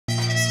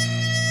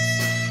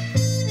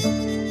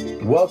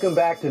Welcome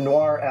back to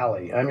Noir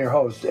Alley. I'm your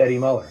host, Eddie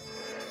Muller.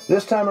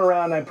 This time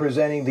around, I'm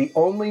presenting the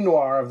only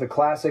noir of the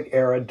classic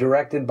era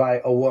directed by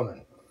a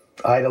woman,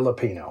 Ida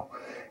Lupino.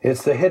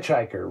 It's The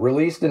Hitchhiker,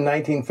 released in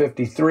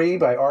 1953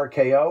 by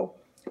RKO,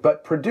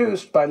 but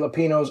produced by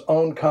Lupino's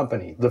own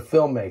company, the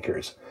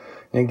Filmmakers.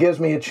 And it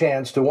gives me a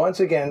chance to once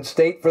again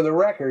state for the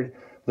record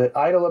that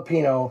Ida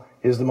Lupino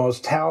is the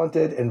most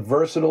talented and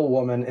versatile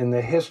woman in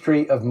the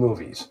history of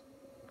movies.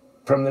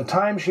 From the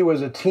time she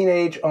was a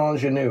teenage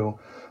ingenue,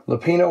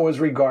 Lupino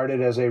was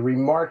regarded as a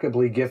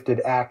remarkably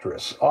gifted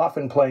actress,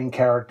 often playing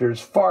characters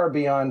far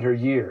beyond her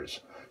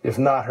years, if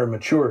not her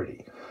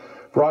maturity.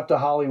 Brought to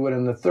Hollywood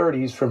in the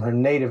 30s from her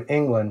native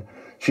England,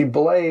 she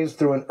blazed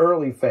through an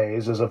early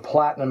phase as a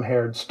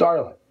platinum-haired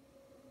starlet.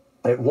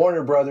 At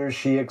Warner Brothers,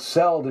 she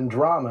excelled in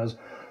dramas,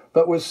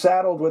 but was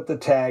saddled with the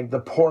tag, the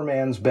poor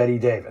man's Bette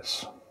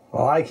Davis.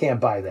 Well, I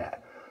can't buy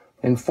that.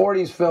 In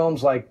 40s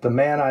films like The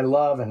Man I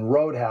Love and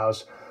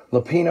Roadhouse,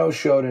 Lupino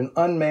showed an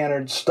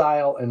unmannered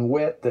style and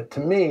wit that,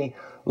 to me,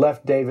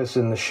 left Davis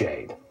in the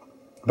shade.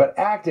 But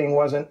acting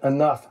wasn't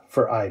enough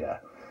for Ida.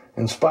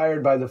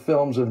 Inspired by the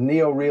films of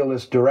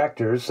neo-realist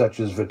directors such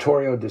as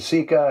Vittorio De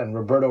Sica and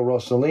Roberto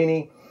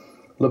Rossellini,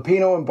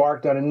 Lupino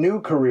embarked on a new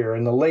career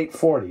in the late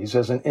 40s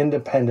as an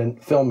independent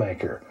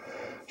filmmaker.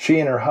 She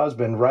and her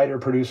husband,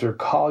 writer-producer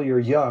Collier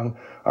Young,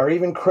 are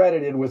even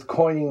credited with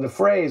coining the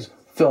phrase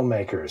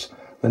filmmakers,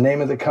 the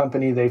name of the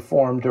company they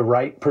formed to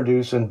write,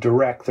 produce, and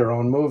direct their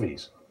own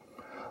movies.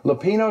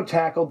 Lupino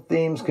tackled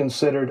themes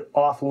considered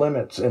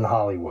off-limits in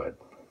Hollywood.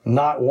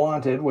 Not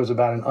Wanted was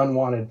about an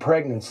unwanted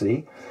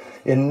pregnancy.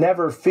 In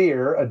Never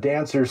Fear, a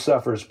dancer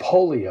suffers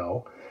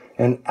polio.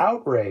 And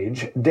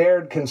Outrage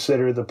dared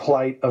consider the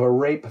plight of a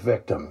rape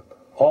victim.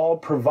 All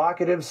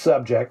provocative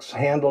subjects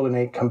handled in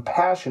a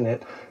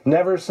compassionate,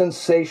 never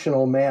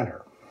sensational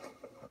manner.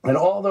 And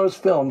all those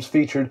films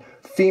featured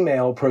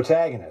female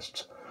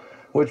protagonists.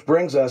 Which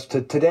brings us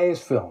to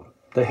today's film,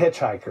 The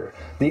Hitchhiker,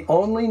 the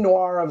only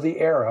noir of the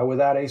era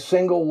without a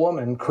single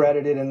woman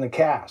credited in the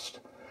cast.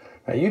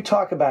 Now, you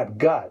talk about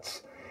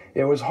guts.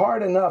 It was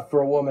hard enough for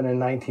a woman in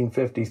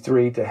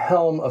 1953 to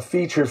helm a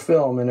feature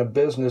film in a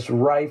business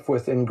rife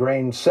with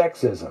ingrained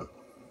sexism.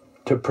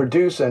 To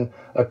produce an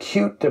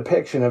acute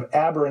depiction of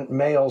aberrant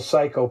male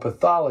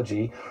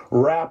psychopathology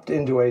wrapped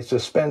into a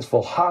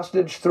suspenseful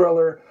hostage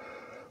thriller,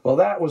 well,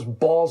 that was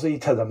ballsy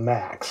to the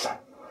max.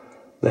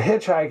 The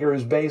Hitchhiker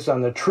is based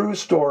on the true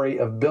story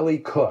of Billy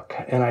Cook,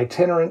 an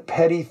itinerant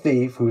petty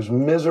thief whose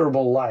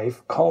miserable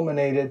life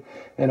culminated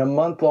in a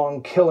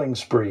month-long killing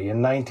spree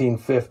in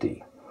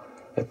 1950.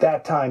 At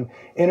that time,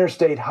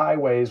 interstate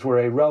highways were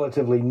a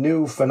relatively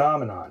new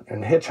phenomenon,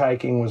 and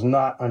hitchhiking was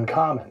not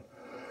uncommon.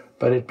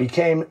 But it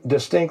became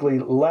distinctly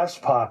less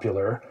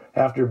popular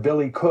after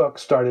Billy Cook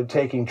started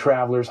taking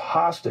travelers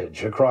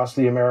hostage across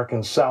the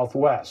American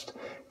Southwest,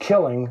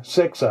 killing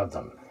 6 of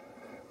them.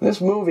 This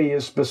movie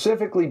is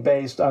specifically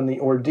based on the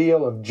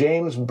ordeal of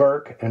James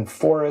Burke and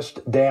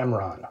Forrest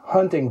Damron,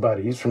 hunting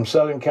buddies from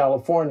Southern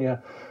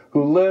California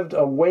who lived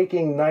a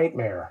waking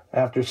nightmare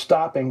after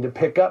stopping to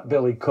pick up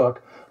Billy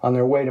Cook on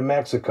their way to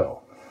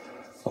Mexico.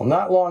 Well,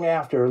 not long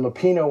after,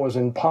 Lupino was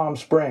in Palm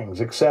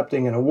Springs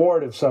accepting an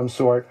award of some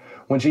sort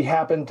when she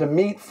happened to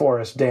meet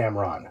Forrest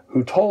Damron,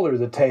 who told her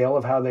the tale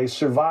of how they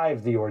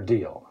survived the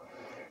ordeal.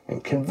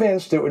 And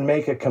convinced it would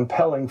make a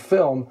compelling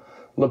film,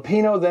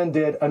 Lupino then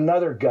did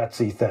another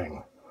gutsy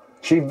thing.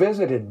 She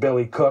visited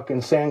Billy Cook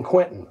in San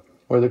Quentin,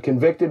 where the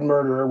convicted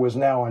murderer was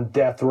now on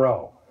death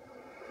row.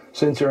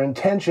 Since her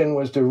intention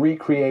was to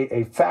recreate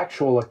a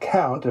factual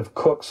account of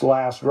Cook's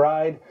last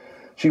ride,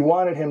 she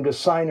wanted him to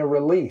sign a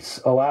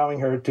release allowing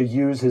her to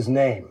use his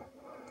name.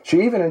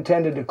 She even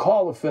intended to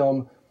call the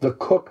film The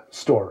Cook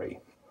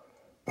Story.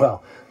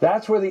 Well,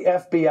 that's where the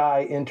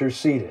FBI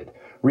interceded,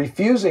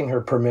 refusing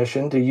her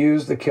permission to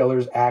use the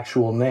killer's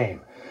actual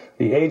name.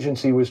 The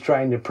agency was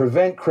trying to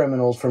prevent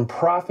criminals from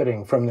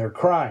profiting from their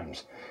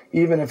crimes,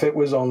 even if it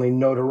was only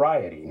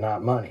notoriety,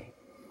 not money.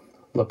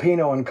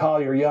 Lupino and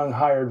Collier Young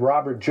hired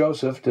Robert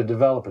Joseph to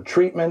develop a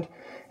treatment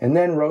and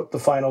then wrote the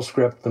final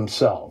script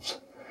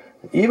themselves.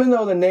 Even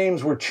though the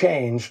names were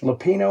changed,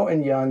 Lupino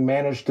and Young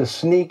managed to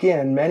sneak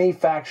in many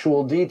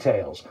factual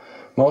details,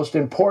 most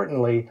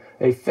importantly,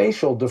 a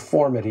facial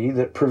deformity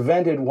that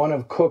prevented one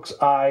of Cook's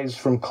eyes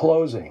from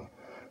closing,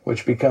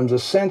 which becomes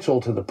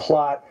essential to the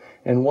plot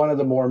and one of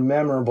the more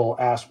memorable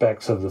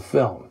aspects of the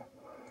film.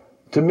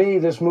 To me,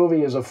 this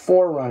movie is a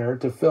forerunner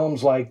to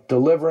films like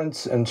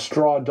Deliverance and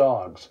Straw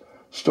Dogs,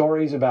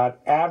 stories about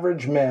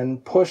average men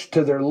pushed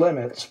to their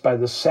limits by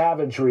the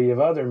savagery of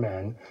other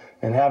men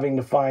and having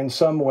to find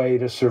some way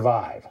to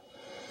survive.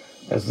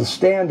 As the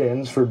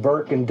stand-ins for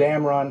Burke and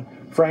Damron,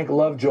 Frank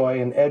Lovejoy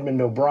and Edmund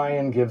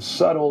O'Brien give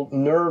subtle,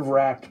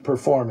 nerve-wracked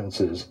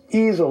performances,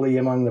 easily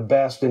among the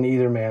best in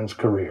either man's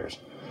careers.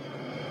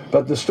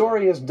 But the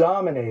story is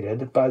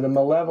dominated by the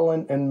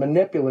malevolent and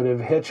manipulative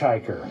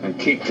hitchhiker. And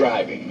keep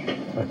driving.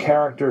 A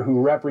character who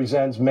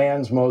represents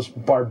man's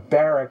most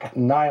barbaric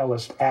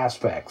nihilist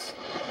aspects.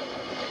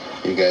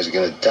 You guys are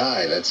gonna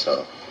die, that's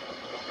all.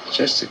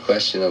 Just a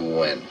question of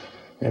when.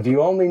 If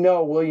you only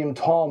know William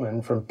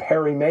Tallman from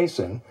Perry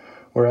Mason,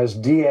 whereas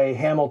D.A.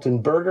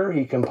 Hamilton Berger,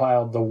 he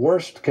compiled the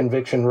worst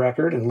conviction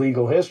record in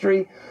legal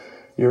history,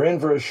 you're in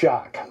for a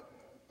shock.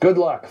 Good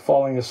luck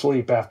falling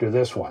asleep after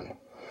this one.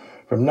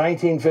 From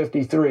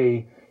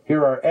 1953,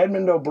 here are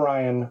Edmund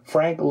O'Brien,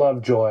 Frank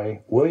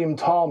Lovejoy, William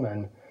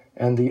Tallman,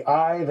 and The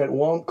Eye That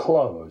Won't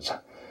Close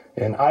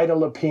in Ida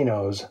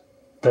Lupino's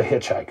The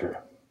Hitchhiker.